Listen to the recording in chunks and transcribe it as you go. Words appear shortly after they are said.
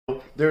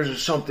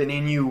There's something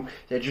in you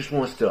that just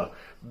wants to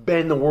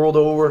bend the world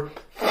over,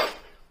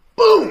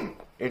 boom,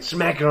 and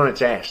smack it on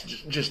its ass,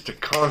 just to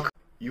conquer.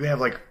 You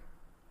have like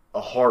a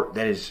heart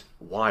that is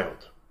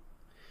wild.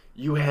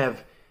 You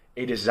have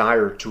a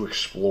desire to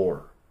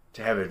explore,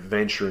 to have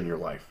adventure in your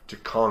life, to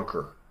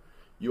conquer.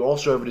 You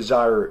also have a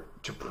desire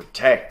to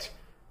protect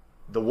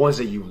the ones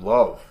that you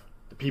love,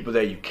 the people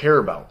that you care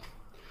about.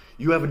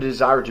 You have a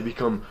desire to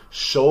become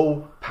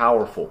so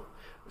powerful,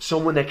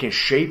 someone that can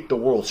shape the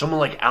world, someone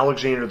like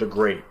Alexander the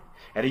Great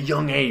at a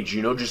young age,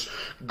 just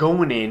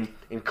going in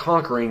and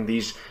conquering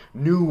these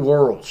new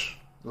worlds,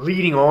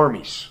 leading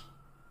armies,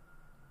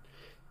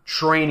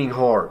 training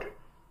hard,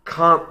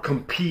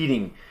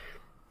 competing,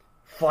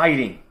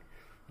 fighting,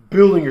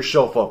 building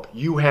yourself up.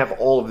 You have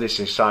all of this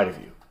inside of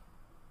you.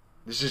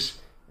 This is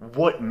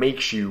what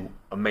makes you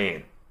a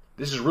man.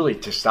 This is really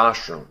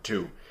testosterone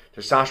too.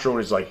 Testosterone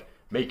is like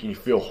making you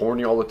feel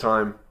horny all the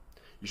time.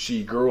 You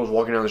see girls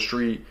walking down the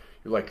street,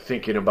 you're like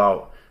thinking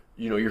about,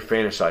 you're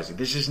fantasizing.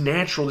 This is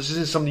natural. This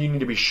isn't something you need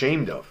to be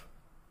ashamed of.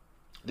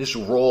 This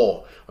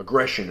raw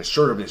aggression,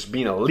 assertiveness,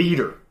 being a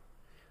leader,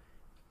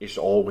 it's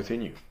all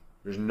within you.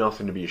 There's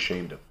nothing to be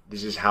ashamed of.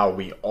 This is how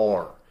we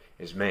are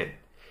as men.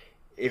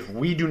 If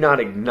we do not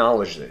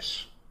acknowledge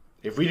this,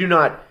 if we do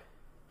not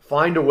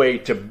find a way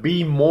to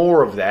be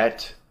more of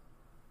that,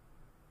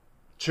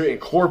 to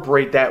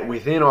incorporate that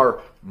within our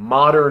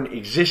modern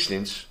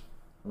existence,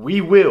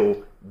 we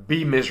will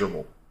be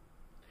miserable.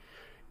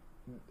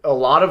 A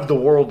lot of the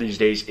world these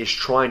days is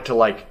trying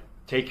to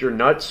take your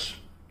nuts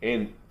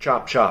and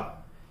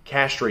chop,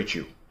 castrate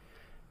you.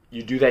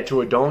 You do that to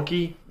a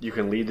donkey, you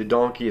can lead the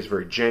donkey. It's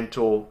very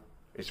gentle,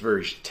 it's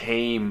very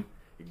tame,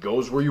 it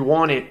goes where you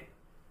want it,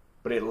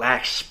 but it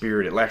lacks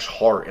spirit, it lacks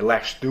heart, it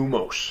lacks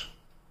thumos.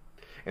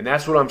 And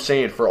that's what I'm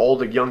saying for all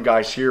the young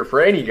guys here, for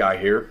any guy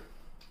here,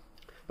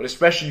 but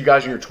especially you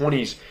guys in your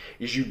 20s,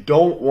 is you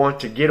don't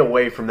want to get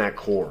away from that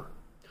core.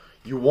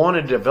 You want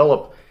to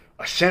develop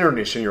a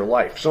centeredness in your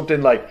life,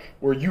 something like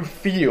where you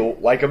feel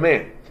like a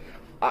man.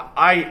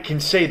 I can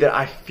say that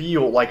I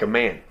feel like a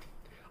man.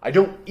 I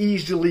don't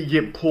easily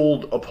get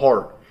pulled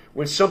apart.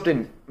 When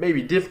something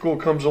maybe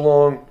difficult comes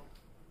along,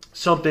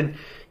 something,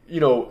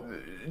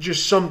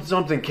 just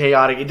something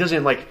chaotic, it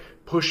doesn't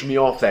push me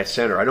off that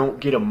center. I don't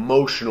get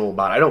emotional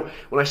about it.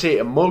 When I say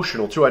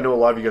emotional too, I know a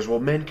lot of you guys, well,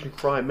 men can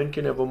cry, men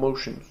can have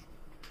emotions.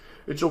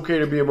 It's okay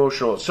to be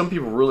emotional. Some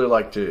people really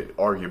like to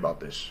argue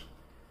about this.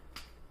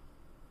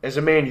 As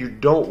a man, you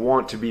don't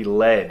want to be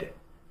led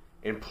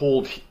and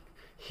pulled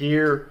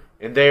here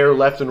and there,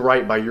 left and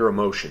right by your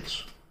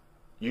emotions.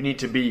 You need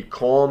to be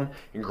calm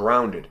and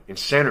grounded and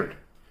centered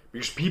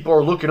because people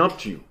are looking up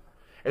to you.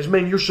 As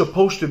men, you're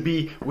supposed to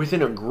be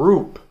within a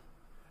group.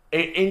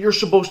 And you're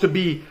supposed to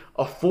be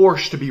a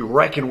force to be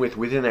reckoned with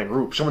within that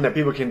group. Someone that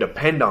people can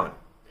depend on.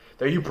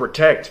 That you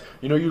protect.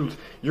 You're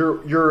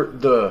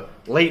the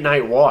late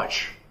night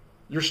watch.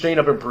 You're staying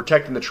up and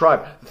protecting the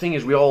tribe. The thing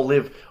is, we all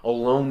live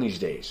alone these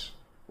days.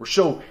 We're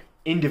so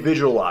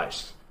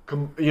individualized,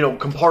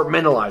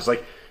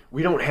 compartmentalized.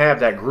 We don't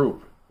have that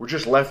group. We're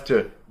just left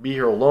to be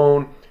here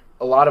alone.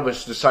 A lot of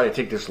us decide to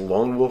take this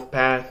lone wolf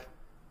path.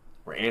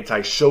 We're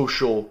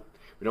antisocial.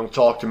 We don't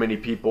talk to many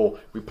people.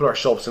 We put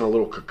ourselves in a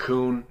little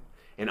cocoon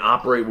and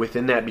operate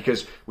within that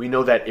because we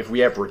know that if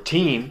we have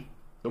routine,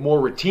 the more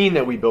routine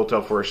that we built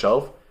up for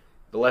ourselves,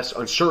 the less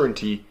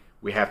uncertainty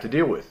we have to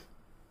deal with.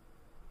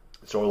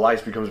 So our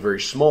life becomes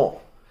very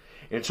small.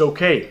 And it's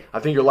okay. I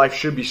think your life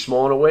should be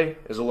small in a way,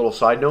 as a little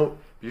side note,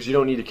 because you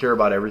don't need to care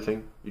about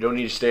everything. You don't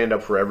need to stand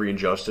up for every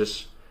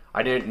injustice.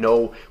 I didn't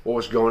know what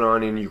was going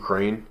on in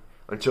Ukraine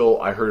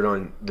until I heard it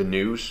on the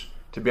news.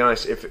 To be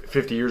honest, if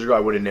 50 years ago I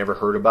would have never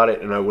heard about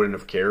it and I wouldn't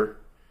have cared,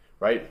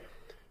 right?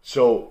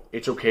 So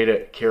it's okay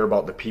to care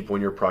about the people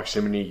in your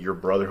proximity, your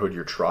brotherhood,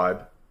 your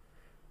tribe.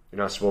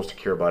 You're not supposed to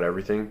care about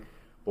everything.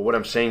 But what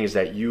I'm saying is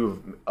that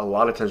a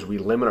lot of times we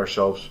limit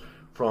ourselves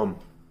from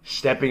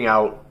stepping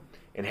out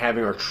and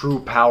having our true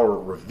power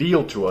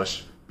revealed to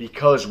us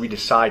because we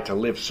decide to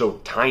live so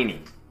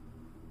tiny.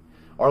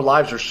 Our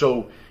lives are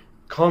so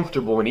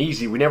comfortable and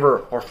easy. We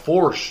never are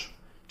forced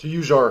to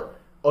use our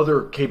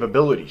other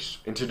capabilities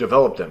and to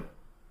develop them.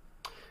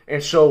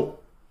 And so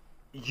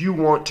you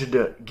want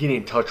to get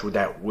in touch with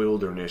that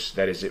wilderness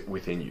that is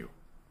within you.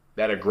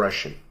 That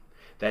aggression,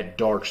 that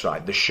dark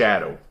side, the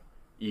shadow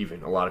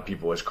even. A lot of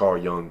people, as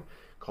Carl Jung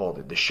called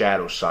it, the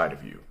shadow side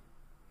of you.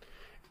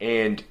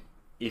 And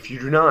if you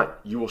do not,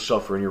 you will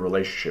suffer in your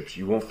relationships.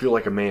 You won't feel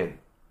like a man.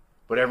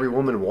 But every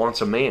woman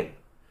wants a man.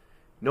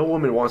 No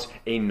woman wants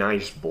a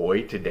nice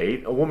boy to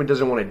date. A woman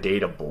doesn't want to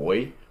date a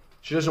boy.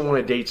 She doesn't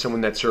want to date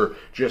someone that's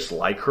just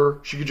like her.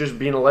 She could just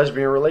be in a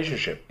lesbian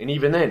relationship. And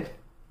even then,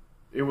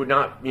 it would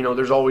not,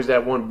 there's always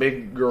that one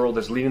big girl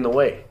that's leading the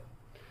way.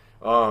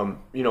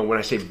 When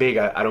I say big,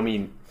 I don't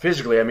mean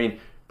physically, I mean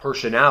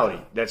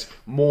personality. That's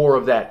more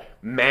of that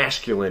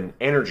masculine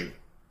energy.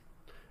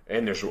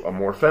 And there's a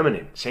more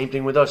feminine. Same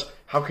thing with us.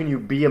 How can you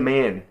be a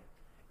man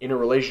in a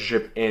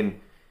relationship and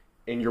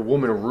your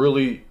woman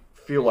really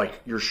feel like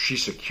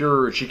she's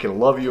secure and she can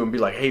love you and be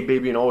like, hey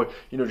baby, and always,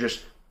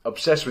 just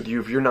obsessed with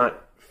you if you're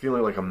not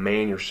feeling like a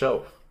man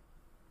yourself.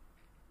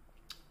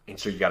 And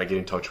so you got to get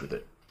in touch with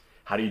it.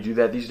 How do you do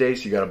that these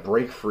days? You got to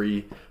break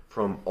free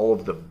from all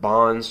of the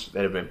bonds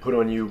that have been put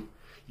on you.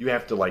 You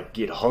have to like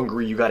get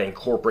hungry. You got to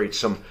incorporate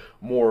some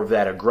more of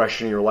that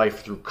aggression in your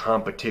life through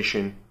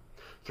competition,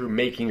 through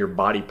making your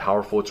body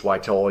powerful. It's why I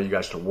tell all you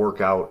guys to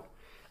work out.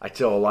 I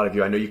tell a lot of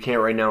you, I know you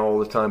can't right now all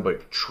the time,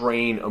 but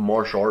train a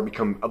martial art,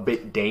 become a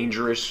bit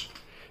dangerous.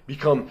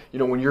 Become,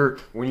 when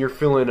you're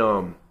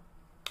feeling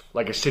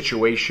like a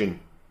situation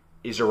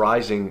is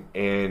arising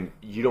and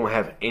you don't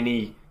have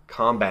any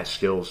combat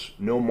skills,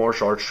 no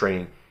martial arts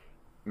training,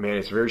 man,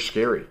 it's very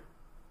scary.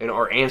 And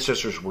our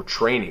ancestors were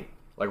training.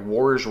 Like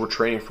warriors were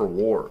training for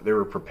war. They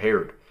were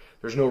prepared.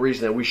 There's no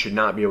reason that we should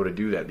not be able to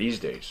do that these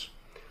days.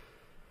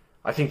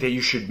 I think that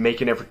you should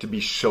make an effort to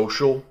be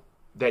social,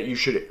 that you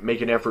should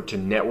make an effort to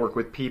network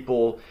with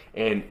people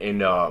and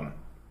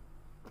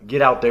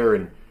get out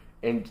there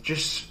and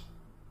just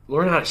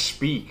learn how to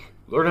speak,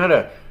 learn how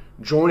to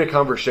join a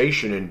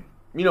conversation and,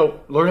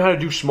 learn how to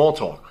do small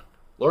talk,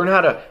 learn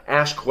how to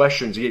ask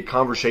questions to get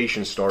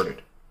conversations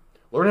started,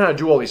 learn how to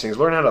do all these things,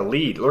 learn how to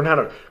lead, learn how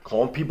to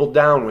calm people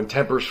down when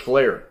tempers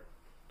flare.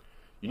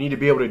 You need to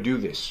be able to do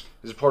this.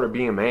 This is part of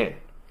being a man.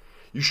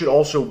 You should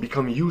also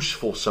become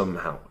useful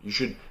somehow. You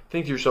should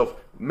think to yourself,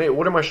 man,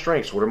 what are my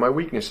strengths? What are my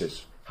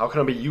weaknesses? How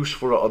can I be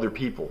useful to other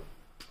people?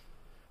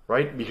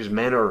 Right? Because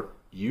men are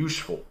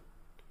useful.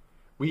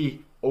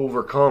 We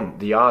overcome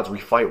the odds. We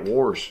fight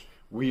wars.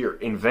 We are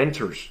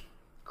inventors,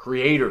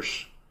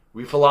 creators.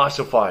 We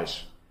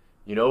philosophize.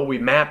 We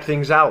map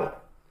things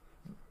out.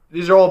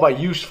 These are all by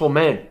useful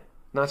men. I'm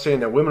not saying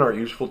that women aren't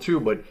useful too,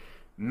 but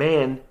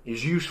man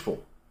is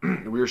useful.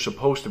 We are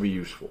supposed to be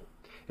useful.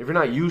 If you're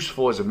not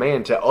useful as a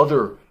man to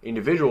other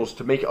individuals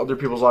to make other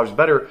people's lives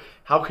better,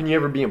 how can you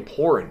ever be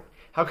important?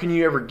 How can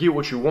you ever get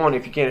what you want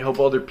if you can't help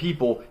other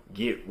people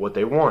get what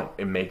they want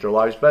and make their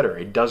lives better?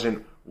 It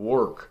doesn't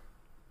work.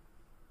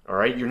 All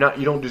right? You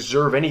don't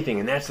deserve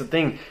anything. And that's the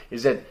thing,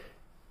 is that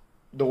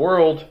the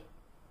world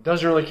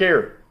doesn't really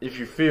care if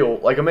you feel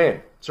like a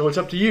man. So it's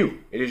up to you.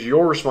 It is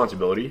your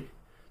responsibility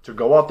to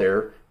go out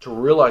there, to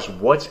realize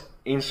what's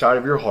inside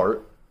of your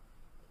heart,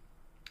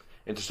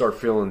 and to start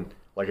feeling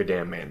like a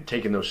damn man,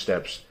 taking those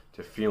steps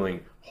to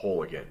feeling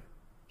whole again.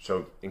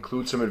 So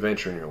include some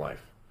adventure in your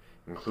life.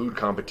 Include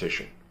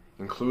competition.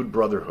 Include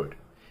brotherhood.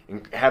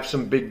 Have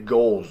some big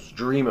goals.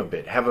 Dream a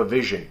bit. Have a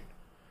vision.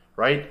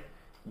 Right?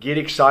 Get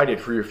excited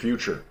for your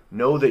future.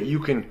 Know that you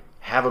can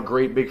have a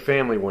great big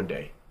family one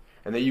day.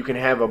 And that you can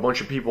have a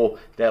bunch of people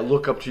that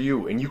look up to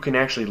you. And you can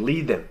actually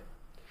lead them.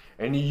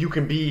 And you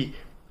can be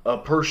a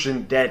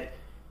person that,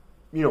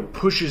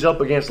 pushes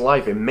up against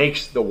life and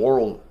makes the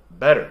world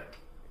better.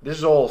 This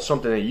is all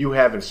something that you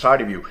have inside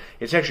of you.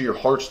 It's actually your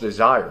heart's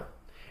desire.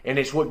 And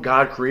it's what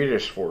God created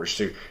us for, is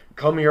to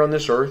come here on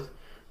this earth,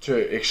 to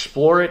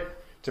explore it,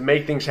 to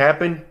make things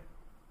happen,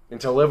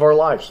 and to live our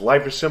lives.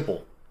 Life is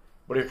simple.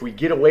 But if we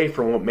get away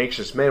from what makes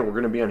us men, we're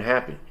going to be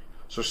unhappy.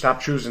 So stop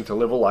choosing to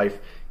live a life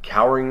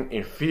cowering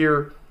in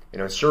fear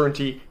and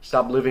uncertainty.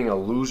 Stop living a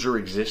loser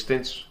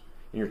existence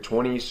in your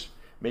 20s,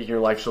 making your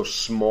life so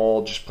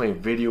small, just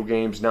playing video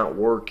games, not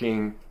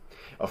working,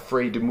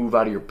 afraid to move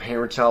out of your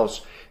parents'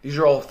 house. These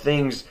are all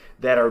things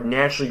that are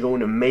naturally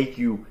going to make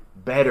you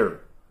better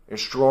and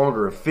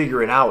stronger and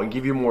figure it out and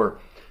give you more,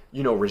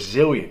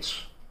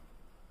 resilience.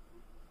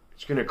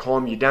 It's going to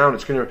calm you down.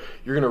 You're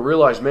going to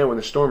realize, man, when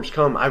the storms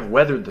come, I've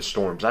weathered the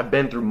storms. I've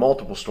been through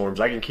multiple storms.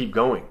 I can keep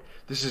going.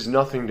 This is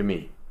nothing to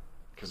me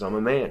because I'm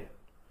a man,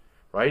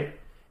 right?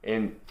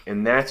 And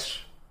that's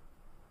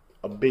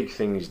a big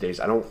thing these days.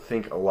 I don't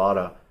think a lot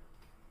of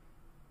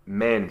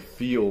men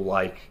feel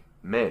like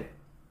men.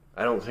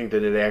 I don't think that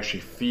they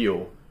actually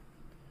feel,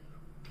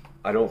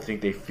 I don't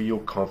think they feel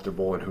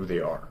comfortable in who they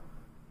are.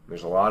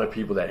 There's a lot of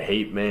people that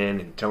hate men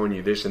and telling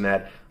you this and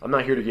that. I'm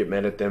not here to get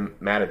mad at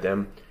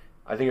them.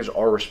 I think it's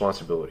our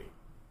responsibility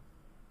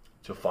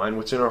to find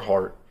what's in our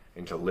heart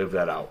and to live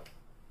that out.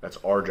 That's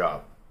our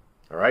job.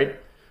 All right?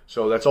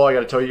 So that's all I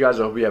got to tell you guys.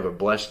 I hope you have a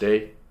blessed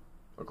day,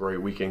 a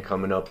great weekend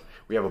coming up.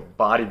 We have a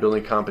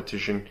bodybuilding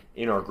competition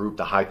in our group,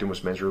 the High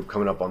Dumas Men's Group,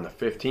 coming up on the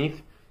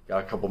 15th.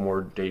 Got a couple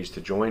more days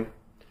to join.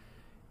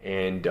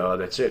 And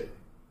that's it.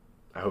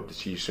 I hope to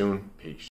see you soon. Peace.